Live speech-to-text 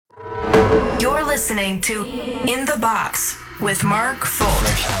You're listening to In the Box with Mark Folt.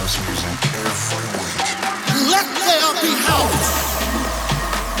 Fresh house music every week. Let there be house.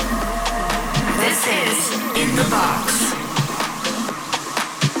 This is In the Box.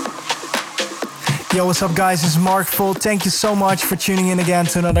 Yo, what's up guys, it's Mark Folt. Thank you so much for tuning in again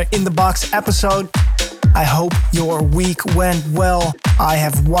to another In the Box episode. I hope your week went well. I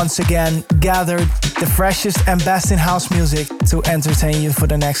have once again gathered the freshest and best in house music to entertain you for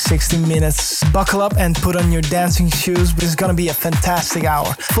the next 60 minutes. Buckle up and put on your dancing shoes. This is gonna be a fantastic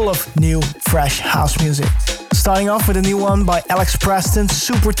hour full of new, fresh house music. Starting off with a new one by Alex Preston,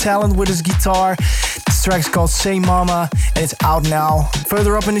 super talent with his guitar. This track's called Say Mama and it's out now.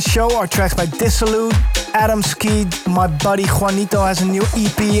 Further up in the show are tracks by Dissolute, Adam Skeed, my buddy Juanito has a new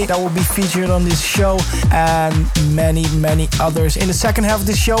EP that will be featured on this show, and many, many others. In the second half of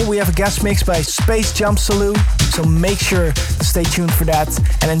the show, we have a guest mix by Space Jump Salute, so make sure to stay tuned for that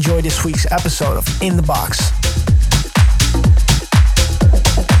and enjoy this week's episode of In the Box.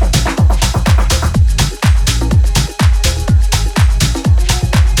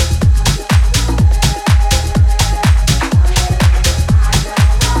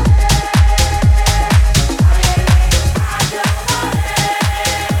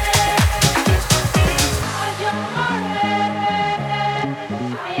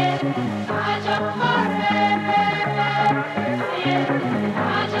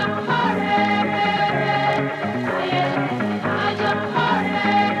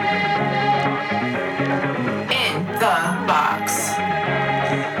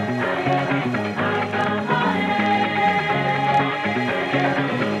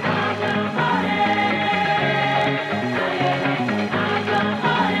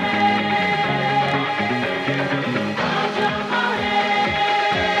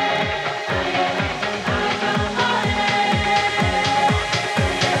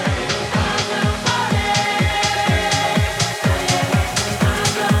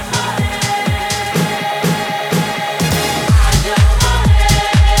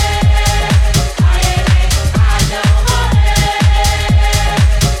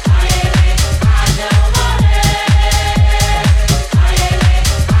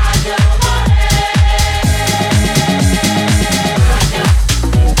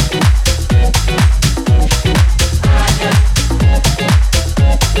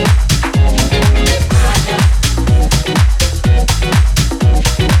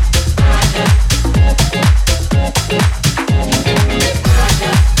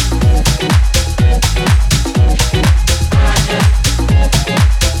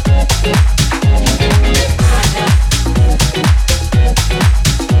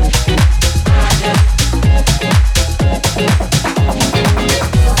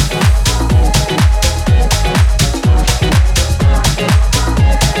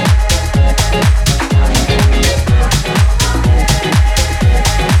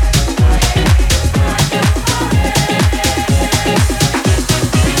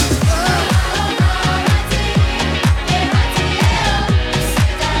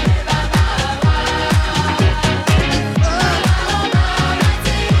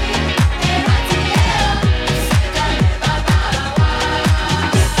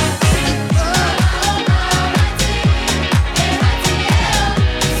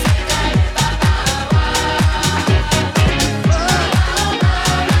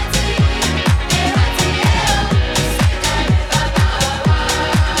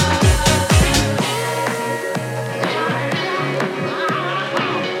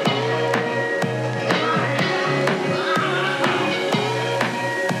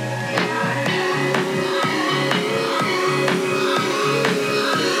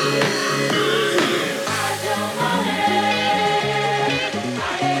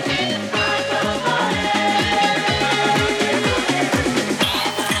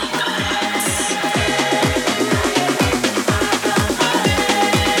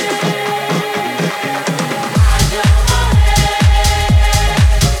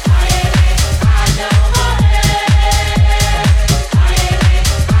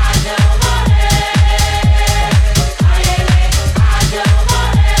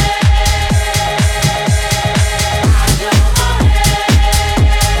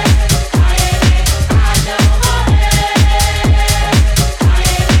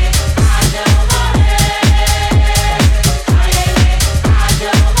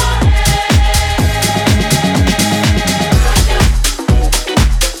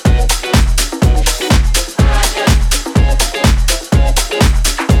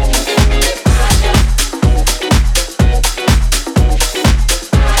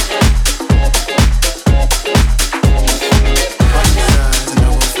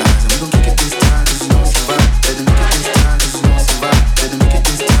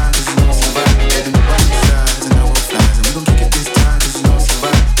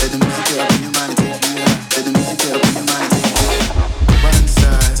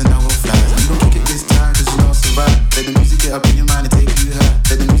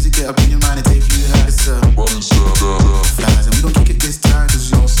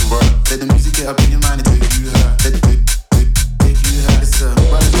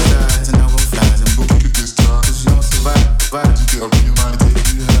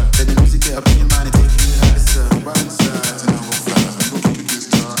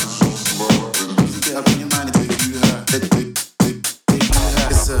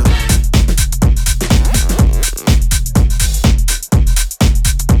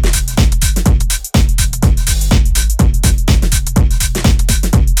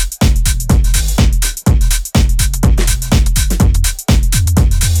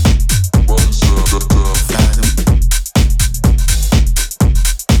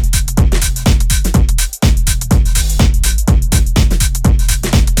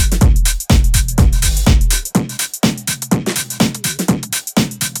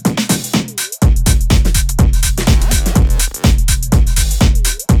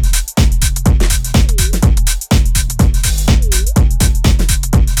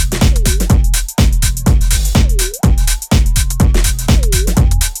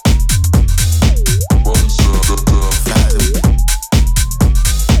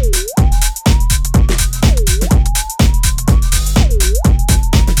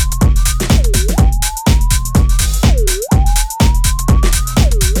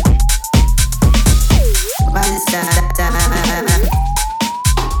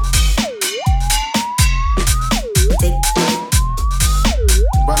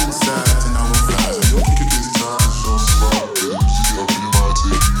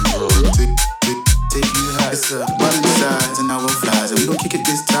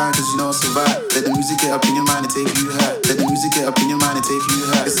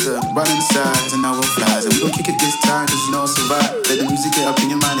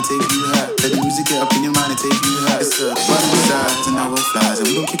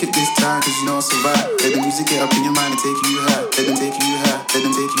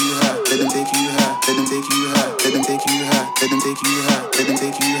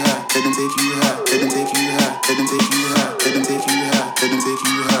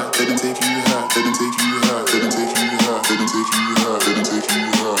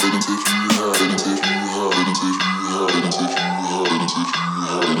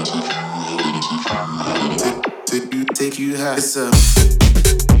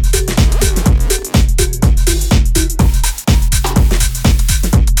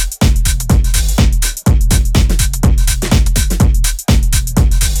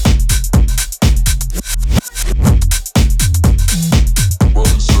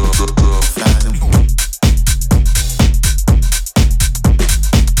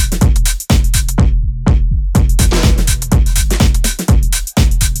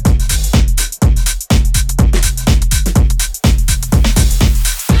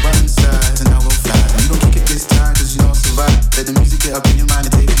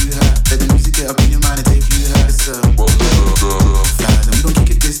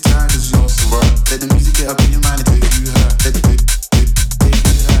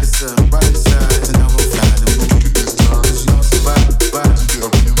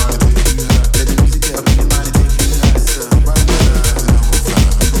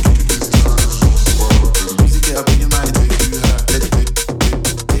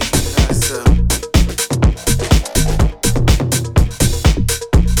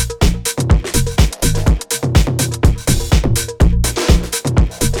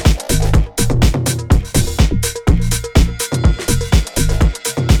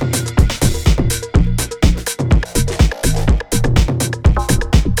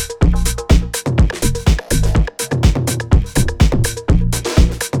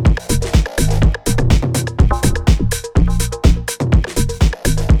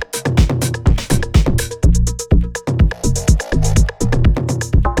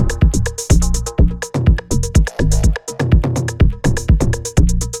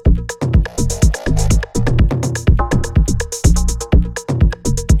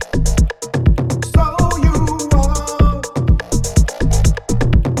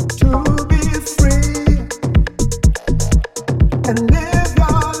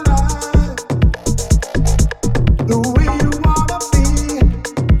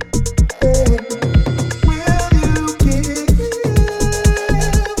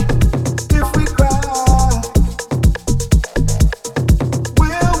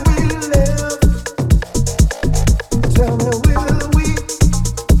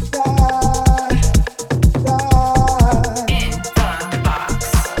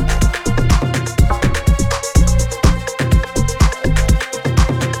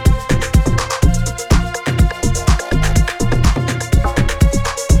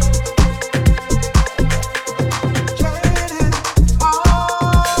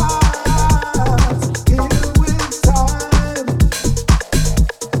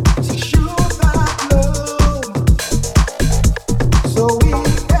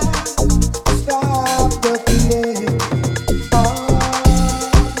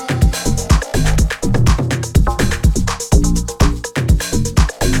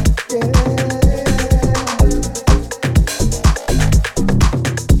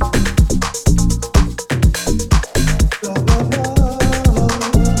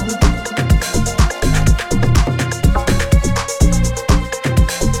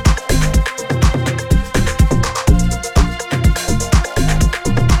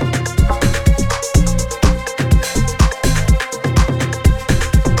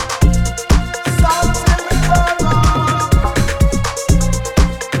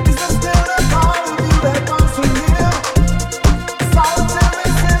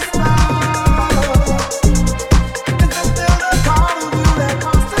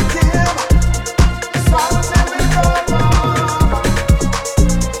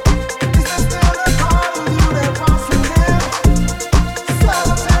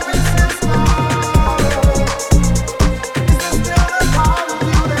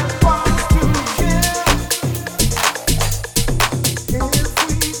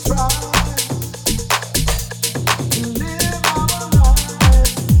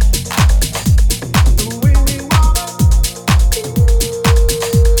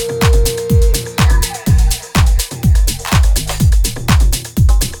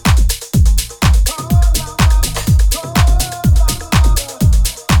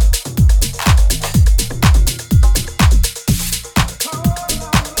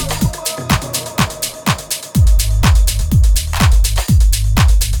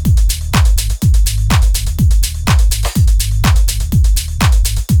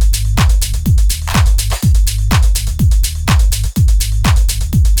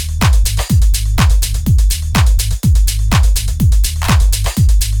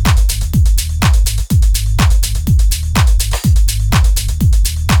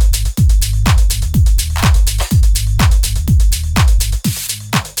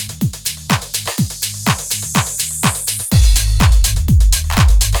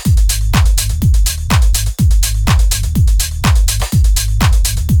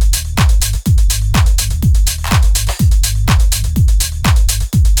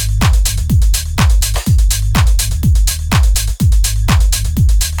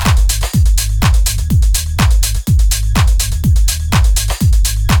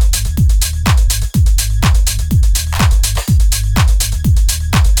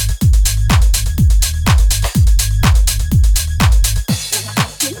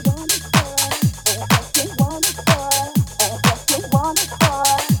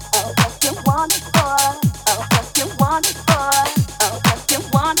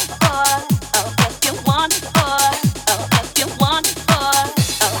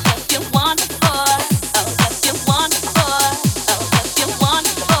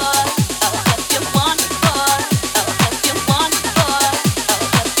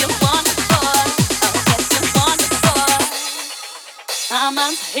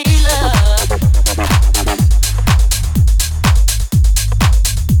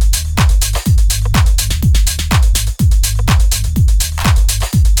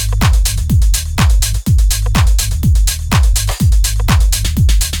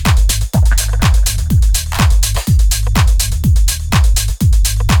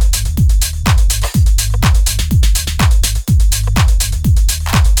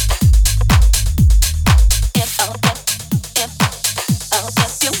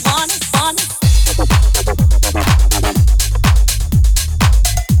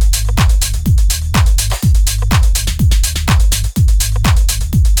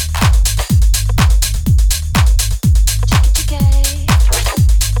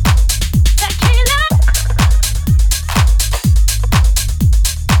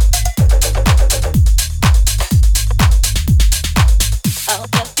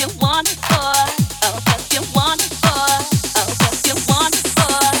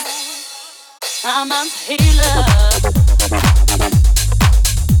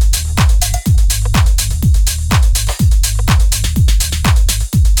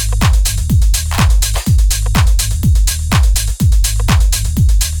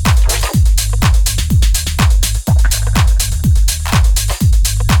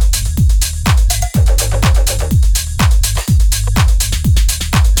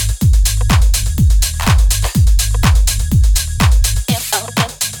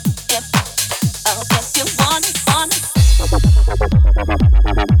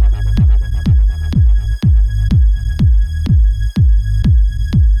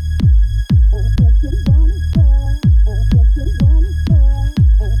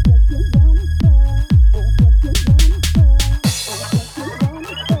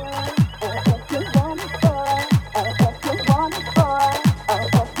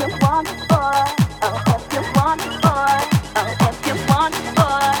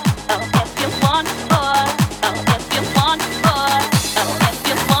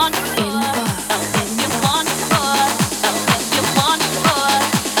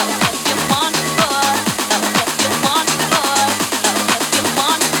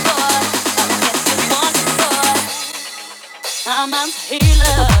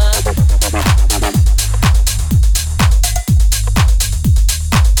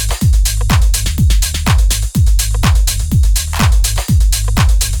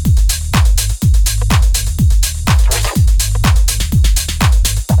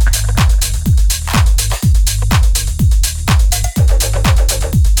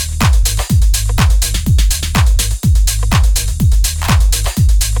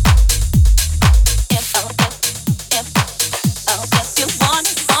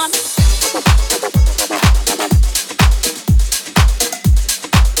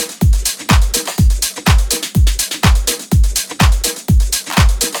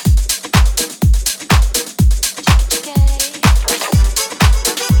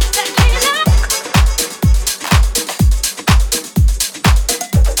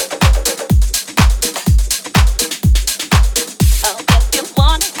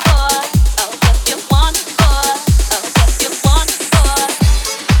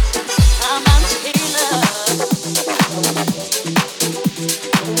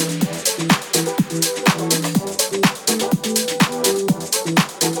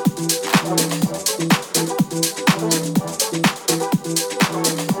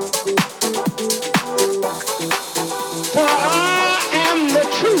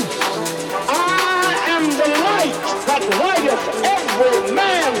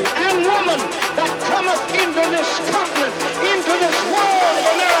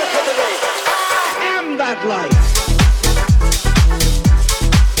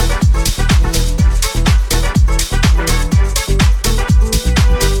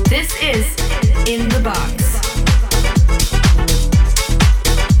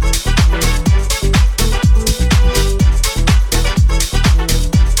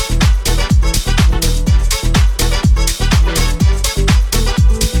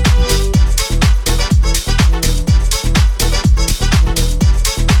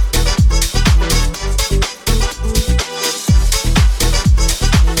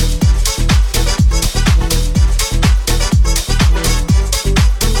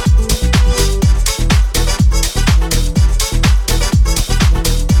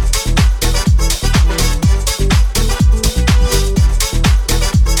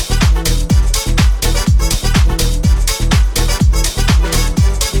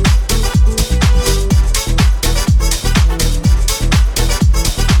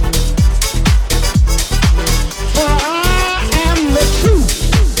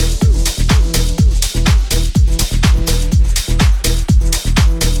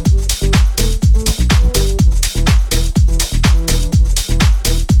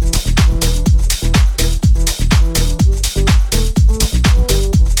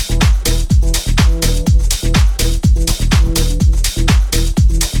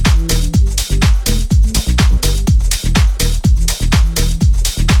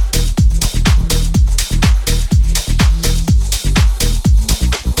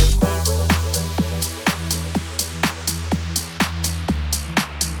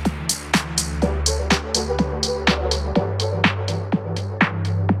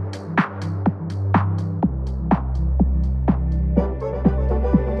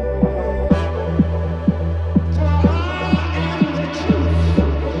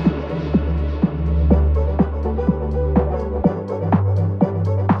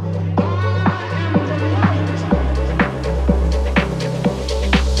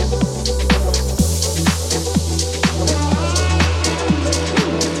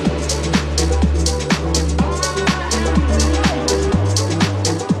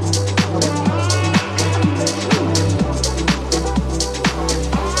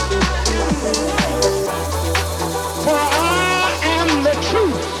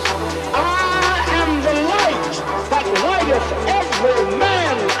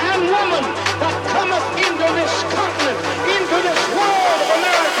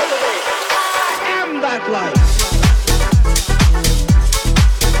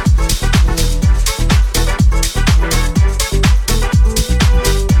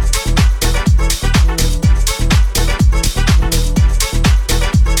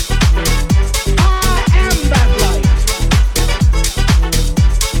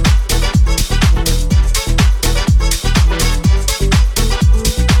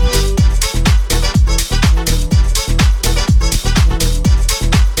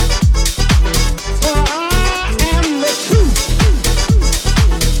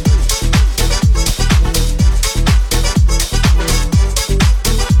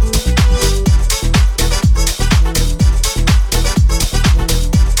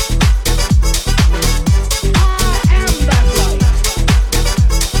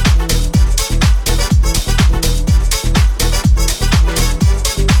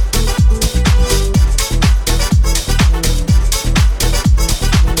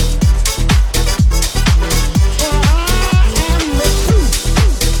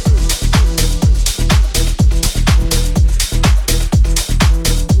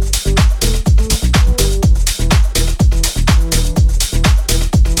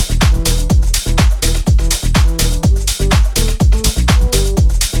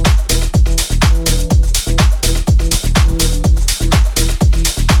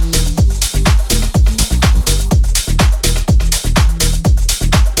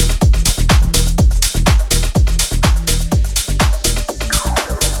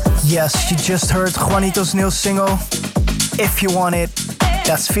 Yes, you just heard Juanito's new single, If You Want It.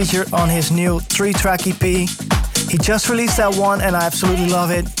 That's featured on his new 3-track EP. He just released that one and I absolutely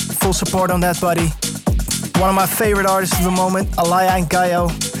love it. Full support on that, buddy. One of my favorite artists of the moment, Alaya and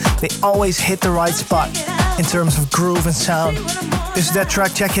Gaio. They always hit the right spot in terms of groove and sound. This is that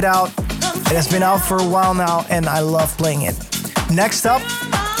track, check it out. It has been out for a while now and I love playing it. Next up,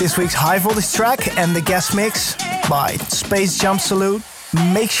 this week's High Voltage track and the guest mix by Space Jump Salute.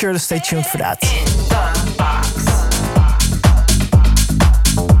 Make sure to stay tuned for that. In the box.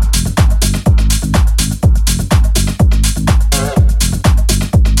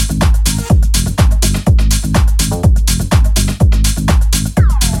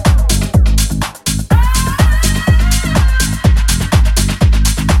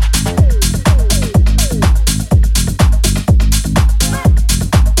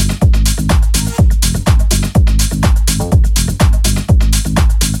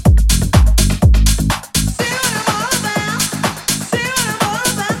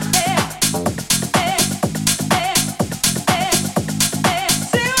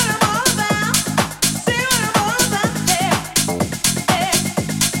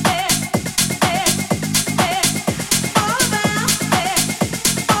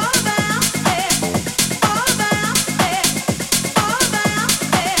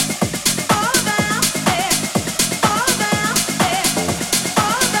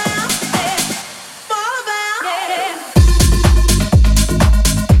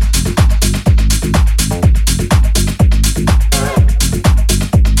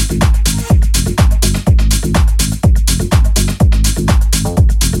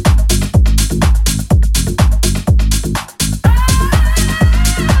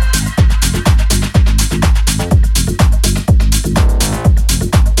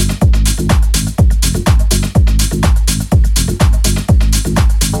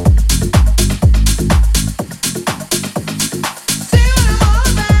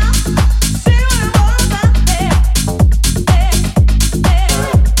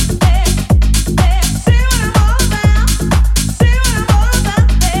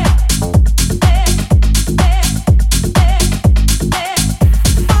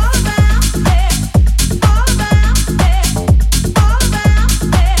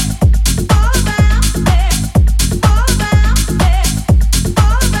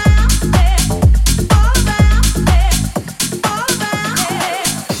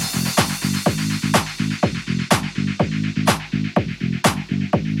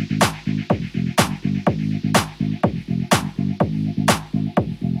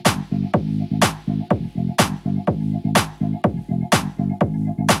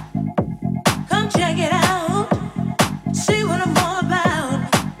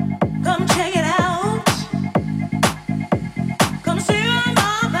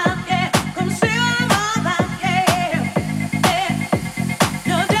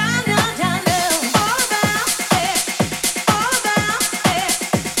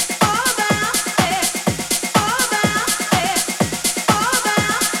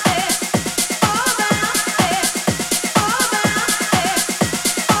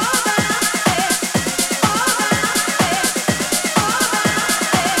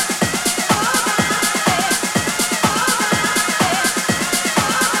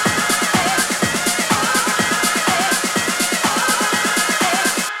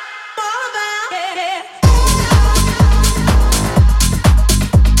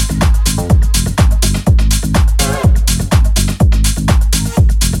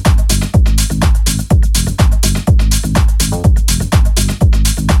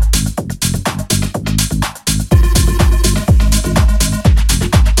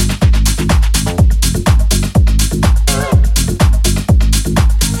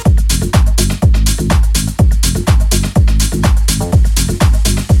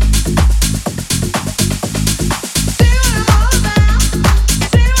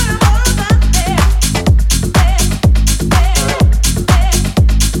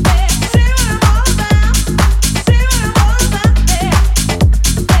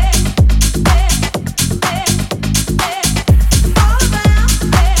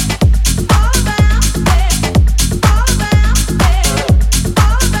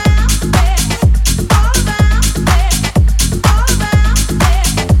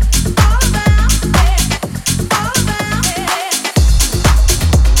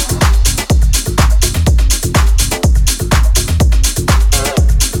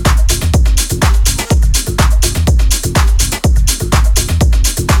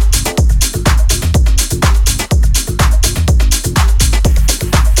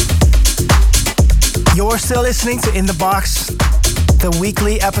 You're still listening to In The Box. the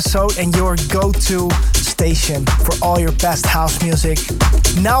weekly episode and your go-to station for all your best house music.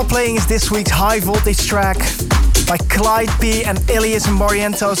 Now playing is this week's High Voltage track by Clyde P and Ilias and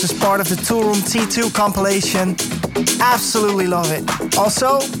Barrientos as part of the Toolroom T2 compilation. Absolutely love it.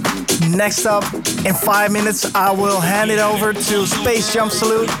 Also, next up, in 5 minutes, I will hand it over to Space Jump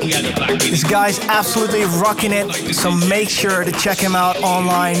Salute. This guy's absolutely rocking it, so make sure to check him out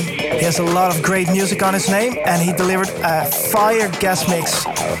online. He has a lot of great music on his name, and he delivered a fire guest mix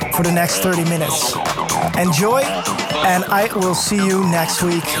for the next 30 minutes. Enjoy, and I will see you next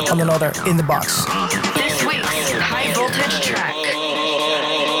week on another In The Box. This week's High Voltage track.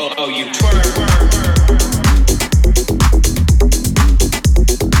 Oh, you twerk.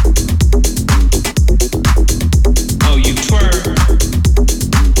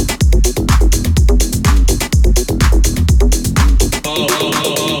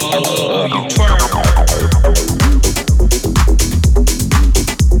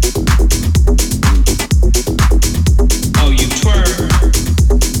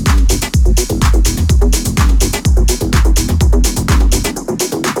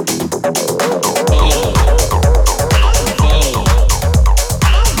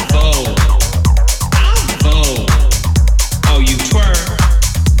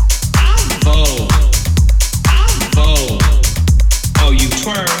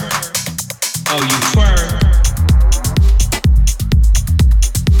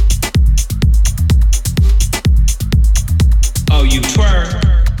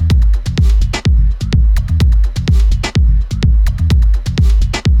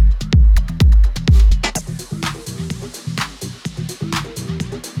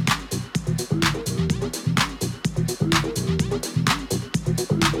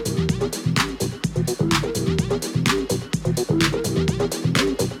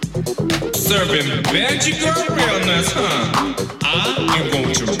 Serving magic girl realness, huh? I am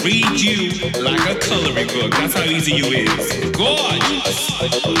going to read you like a coloring book. That's how easy you is. Gorgeous.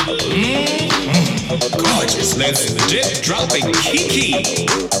 Gorgeous. Let's dip, drop, and kiki.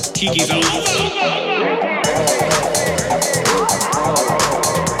 Kiki's all over.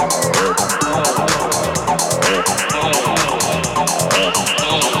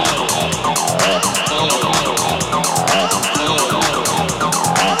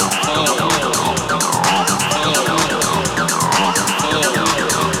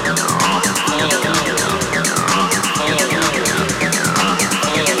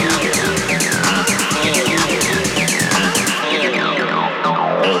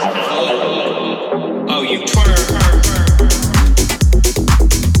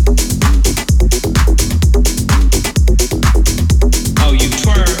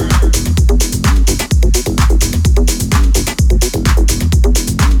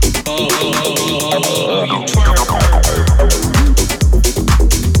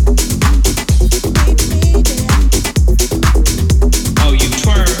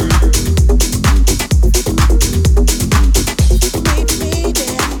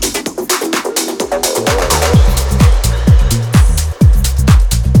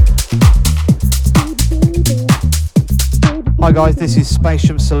 Hi guys, this is Space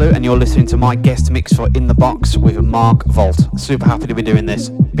Jump Salute and you're listening to my guest mix for In The Box with Mark Volt. Super happy to be doing this.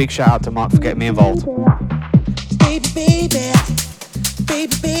 Big shout out to Mark for getting me involved. Baby, baby,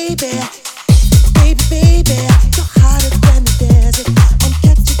 baby, baby, baby, baby, you're hotter than the desert. I'm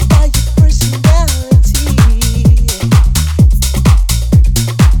captured by your personality.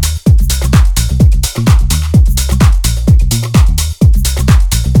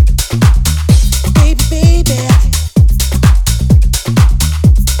 Baby, baby.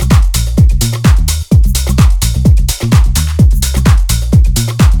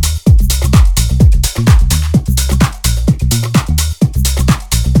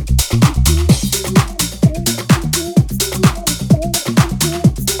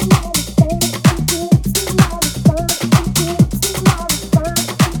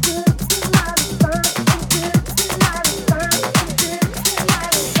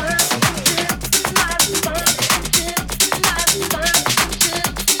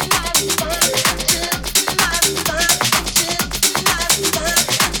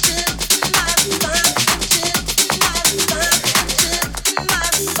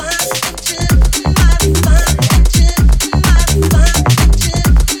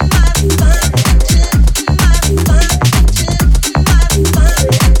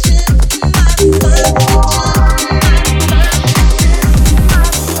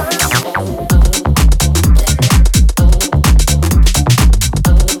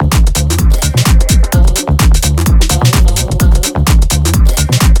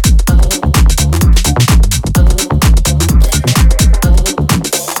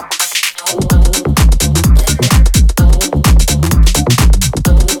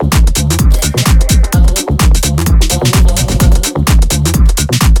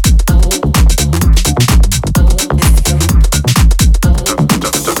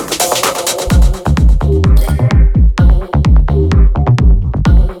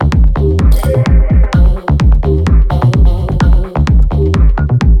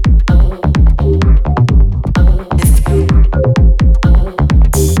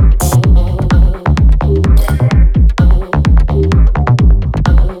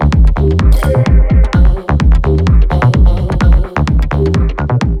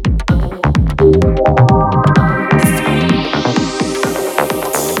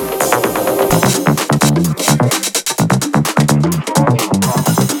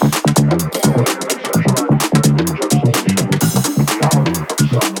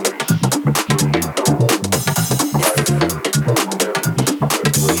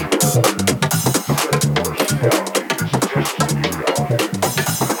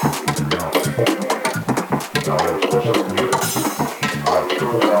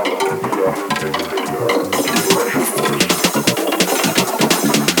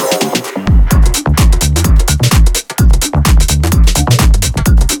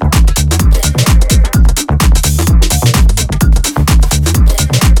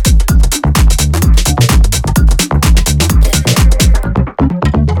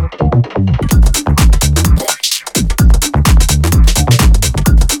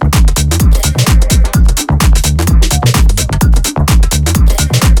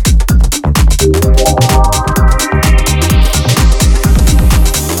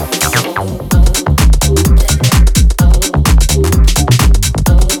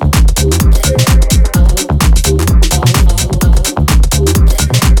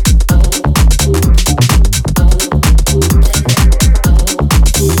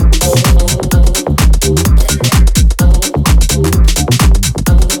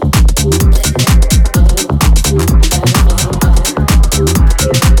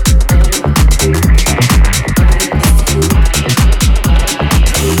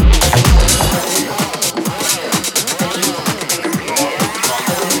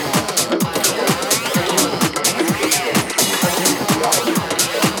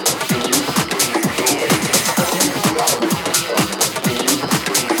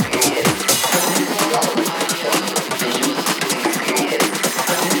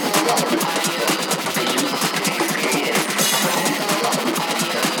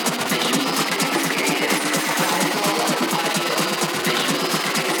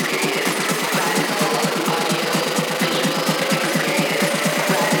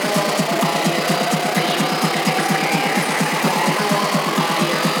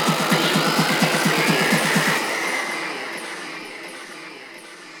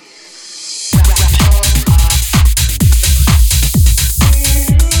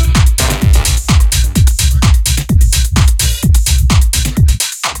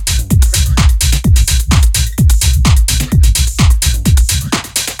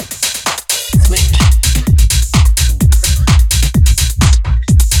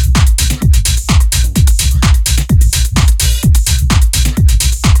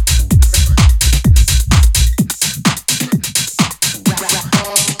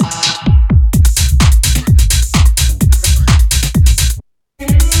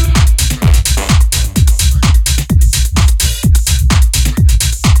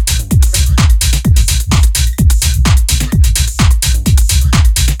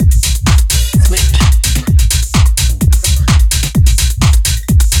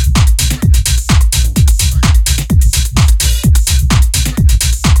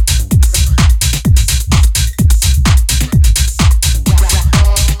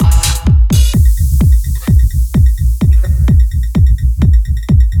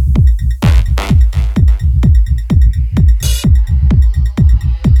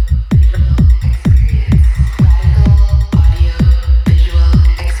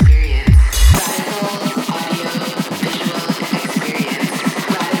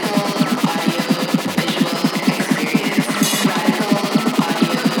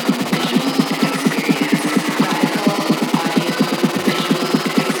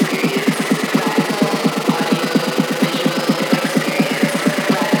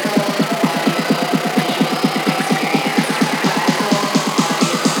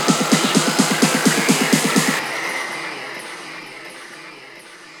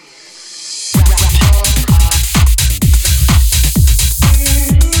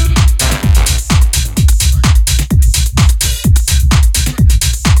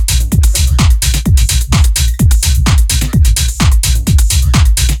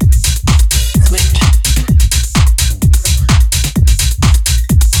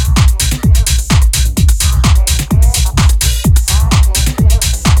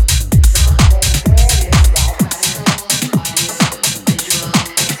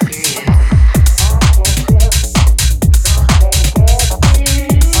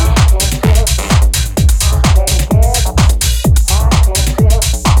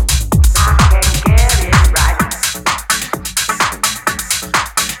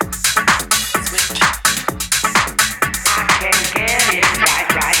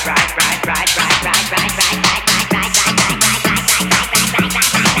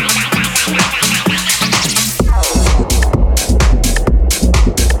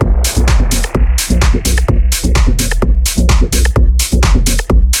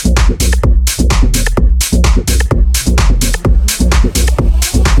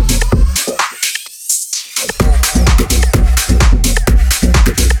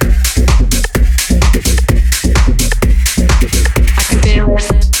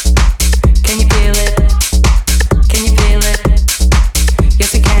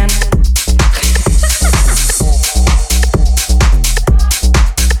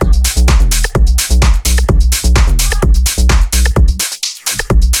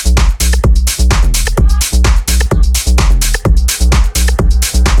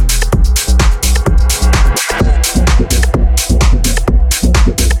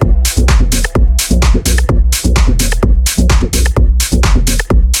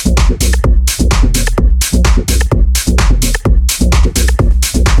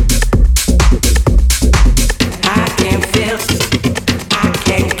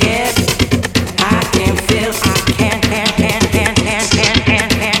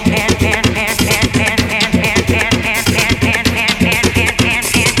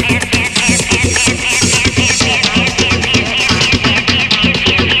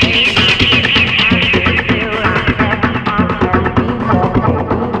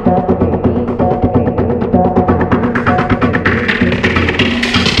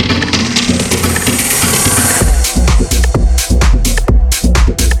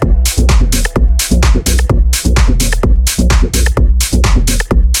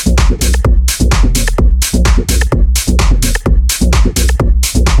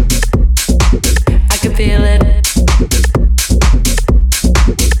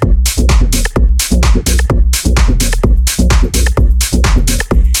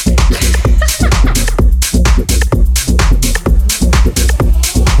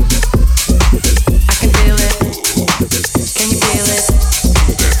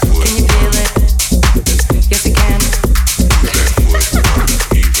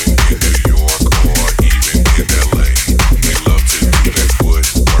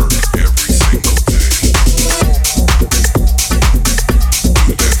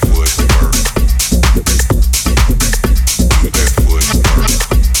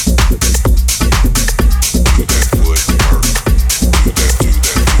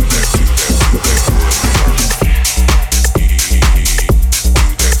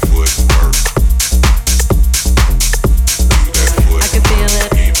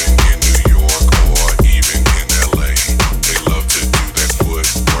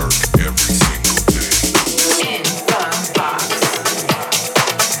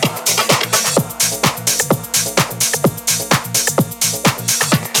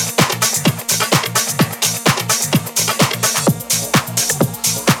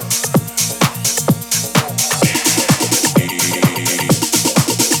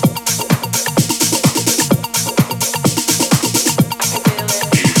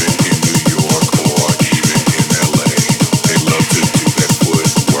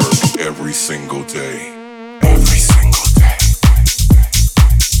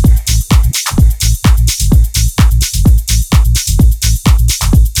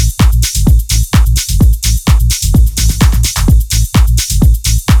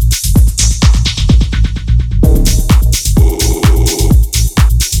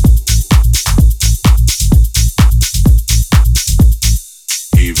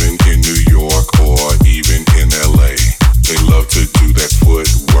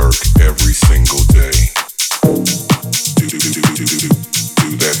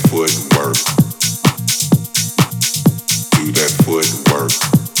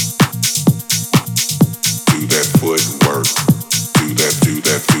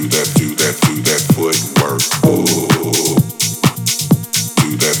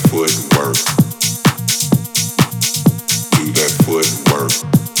 footwork. Do that footwork.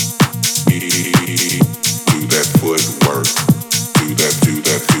 Do that footwork. Do that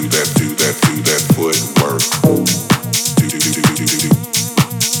footwork. Work.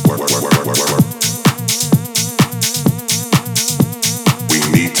 We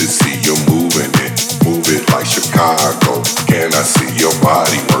need to see you moving it. Move it like Chicago. Can I see your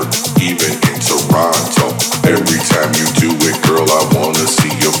body work? Even in Toronto. Every time you do it, girl, I wanna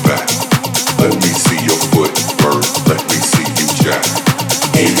see your back. Let me see your footwork. Let me see you jack.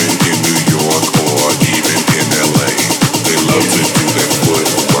 Even in New York or even in LA, they love to do that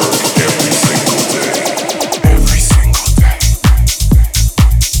footwork every single day. Every single day.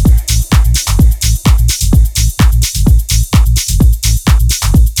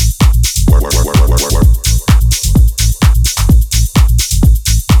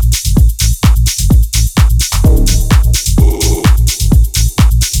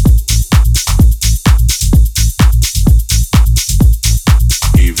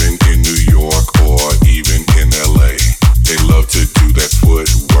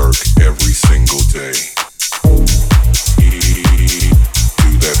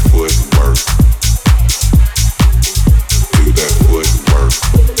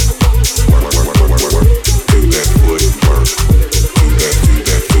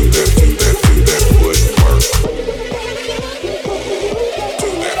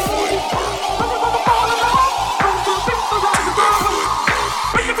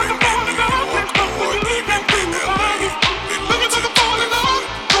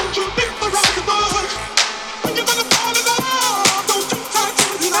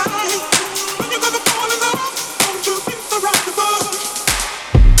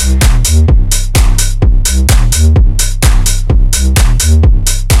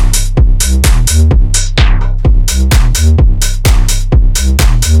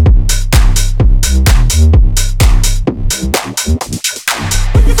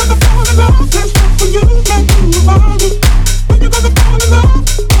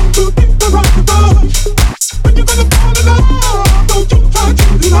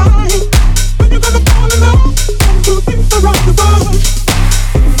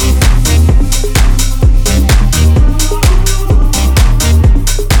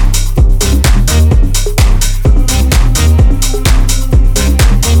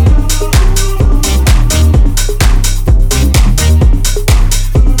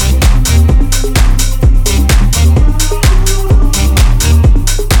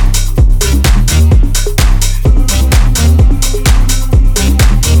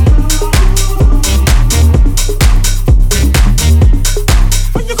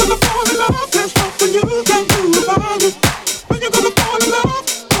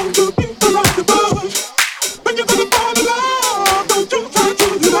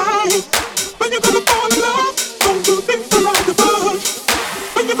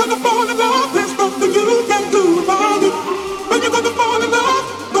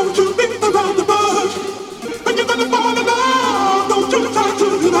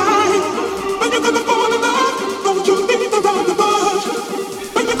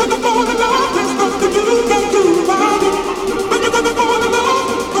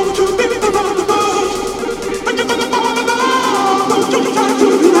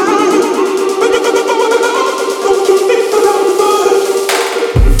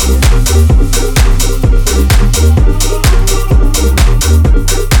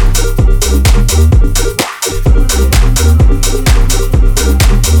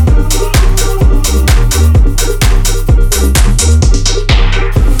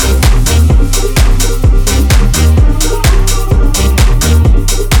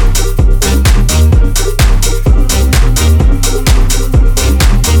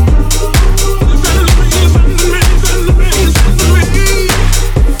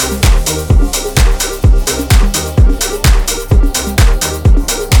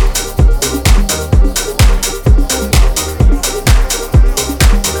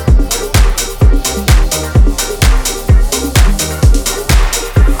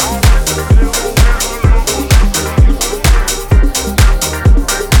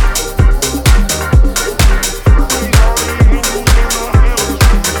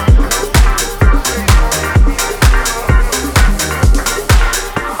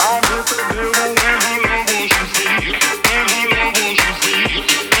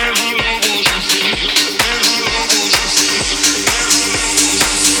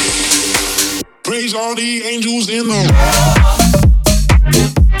 Praise all the angels in the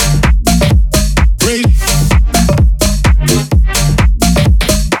praise.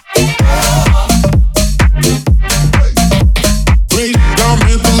 Praise God,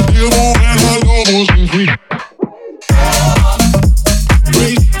 mental deal.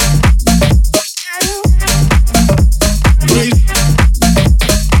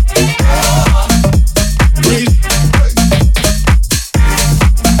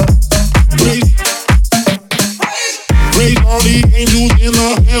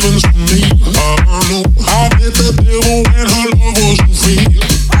 heavens for me. I know I met the devil and her love wasn't free.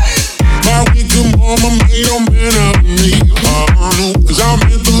 My wicked mama made a man out of me. I know, 'cause I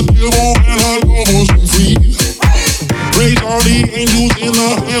met the devil and her love wasn't free. Praise all the angels in the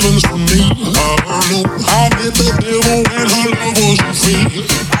heavens for me. I know I met the devil and her love wasn't free.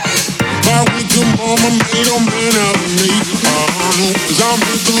 My wicked mama made a man out of me. I know, 'cause I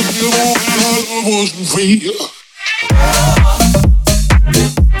met the devil and her love wasn't free.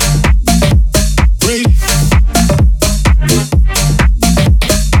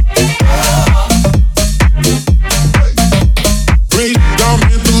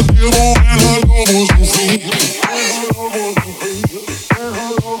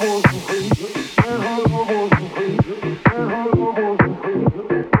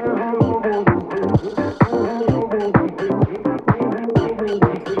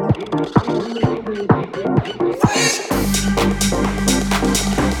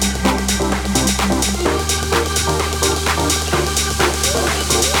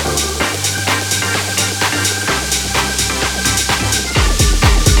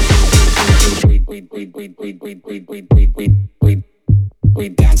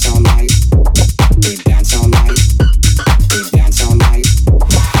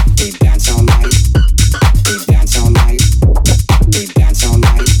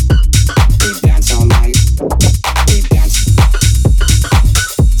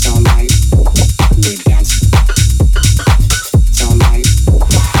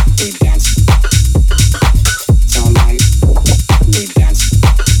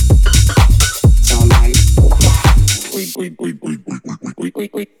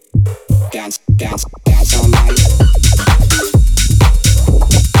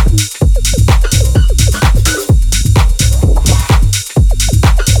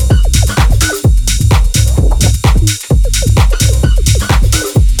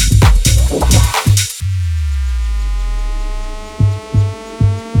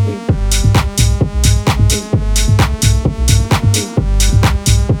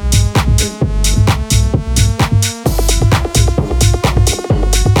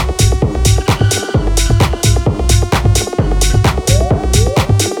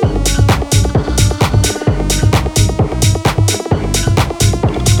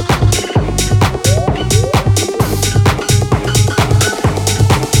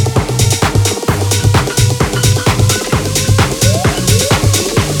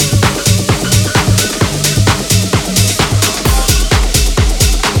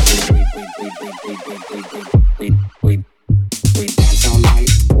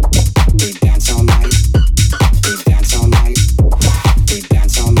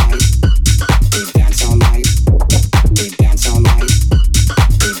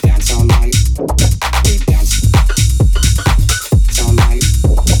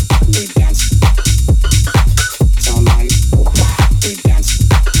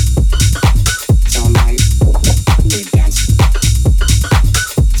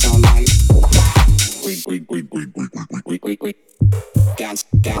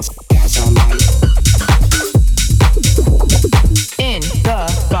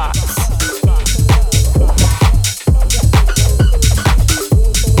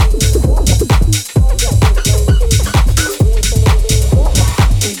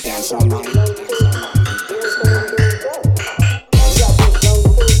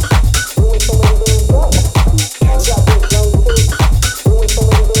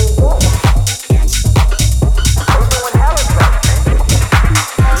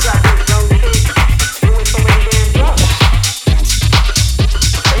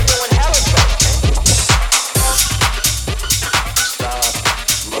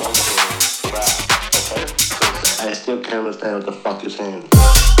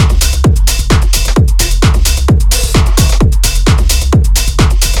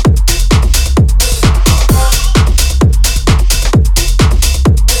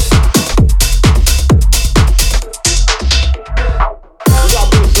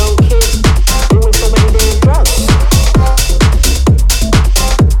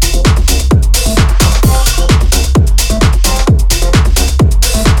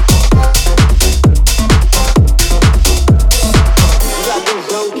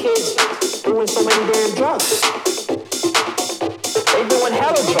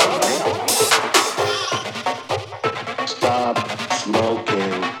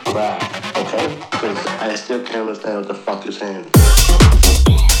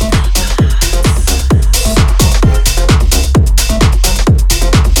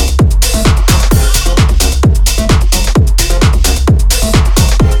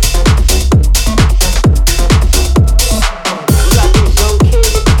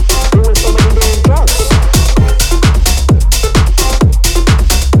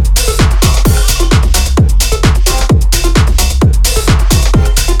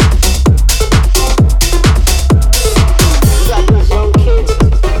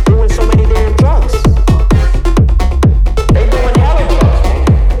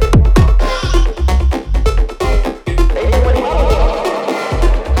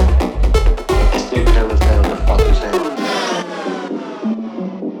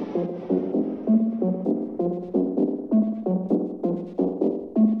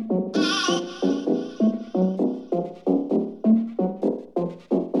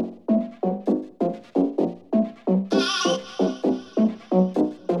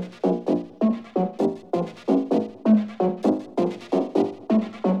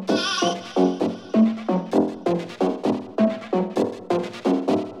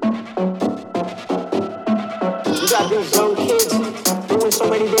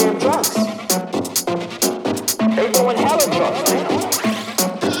 drugs. They doing hella drugs, man.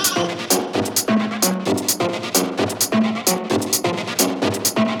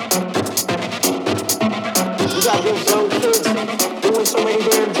 You got these young kids doing so many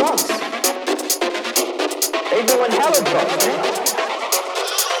damn drugs. They doing hella drugs, man.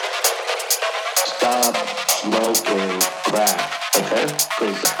 Stop smoking crack, okay?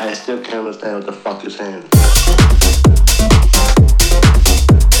 Because I still can't understand what the fuck you're saying.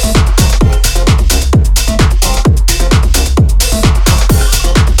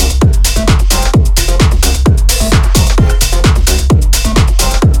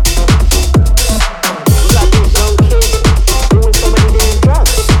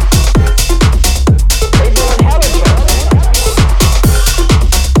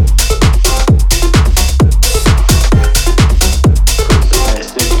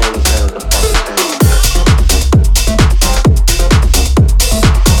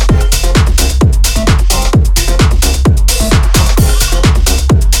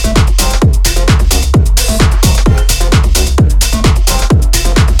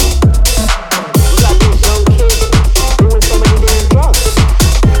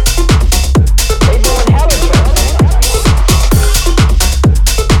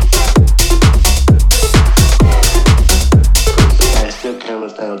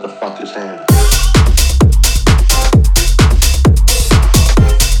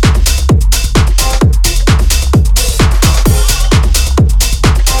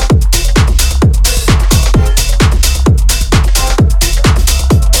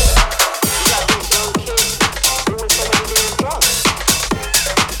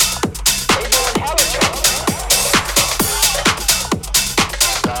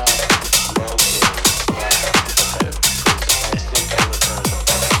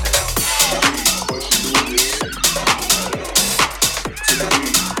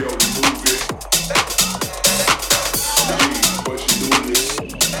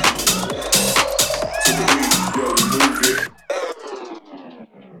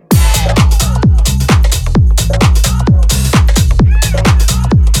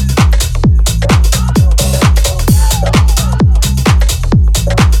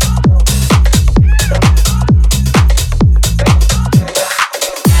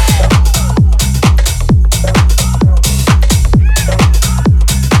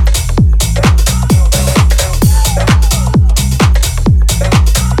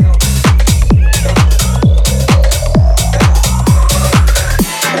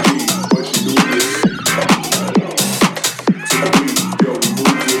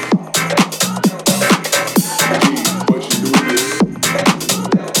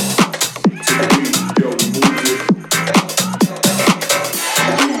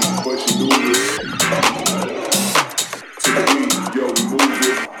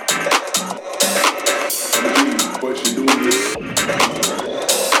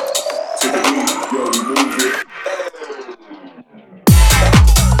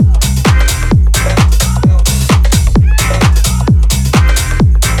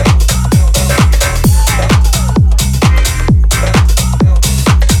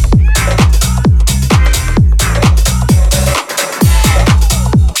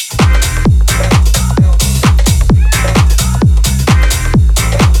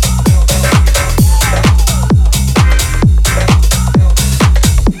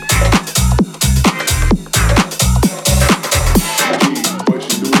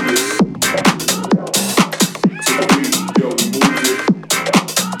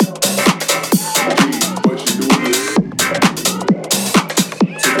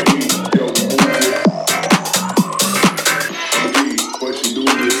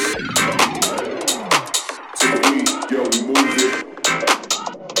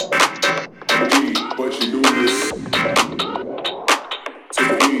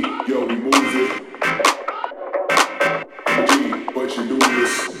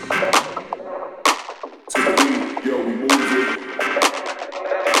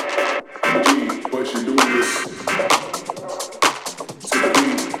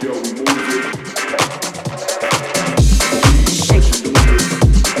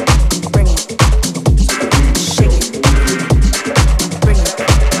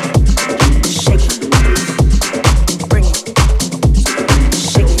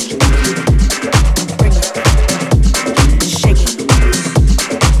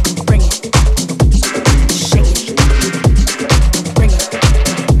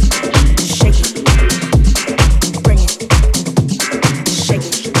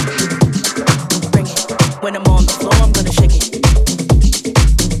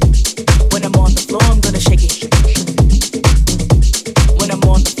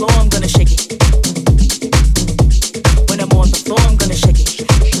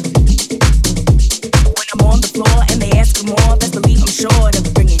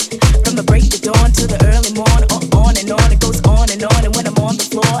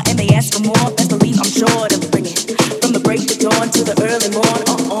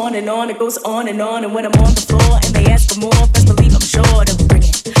 on, and when I'm on the floor and they ask for more, best believe I'm sure to bring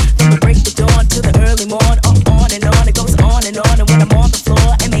it. From the break of dawn to the early morn, on and on, it goes on, and when I'm on the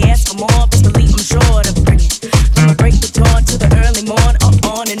floor and they ask for more, best believe I'm sure to bring it. From the break of dawn to the early morn,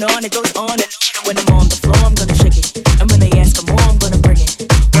 on and on, it goes on, and when I'm on the floor, I'm gonna shake it. And when they ask for more, I'm gonna bring it.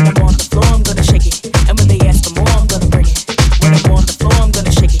 When I'm on the floor, I'm gonna shake it. And when they ask for more, I'm gonna bring it. When I'm on the floor, I'm gonna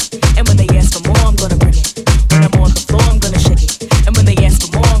shake it. And when they ask for more, I'm gonna bring it. When I'm on the floor, I'm gonna shake it. And when they ask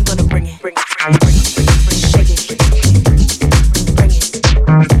for more, I'm gonna bring it. Bring it, bring it, shake it, bring it, shake it, bring it,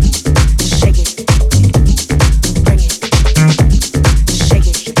 shake it, bring it, shake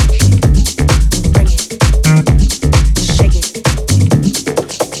it, bring it.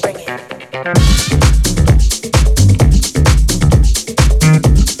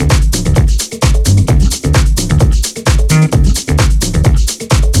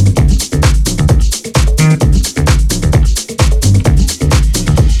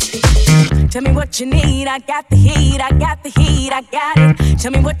 Tell me what you need, I got the heat, I got the heat, I got it.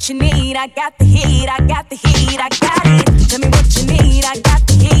 Tell me what you need, I got the heat, I got the heat, I got it. Tell me what you need, I got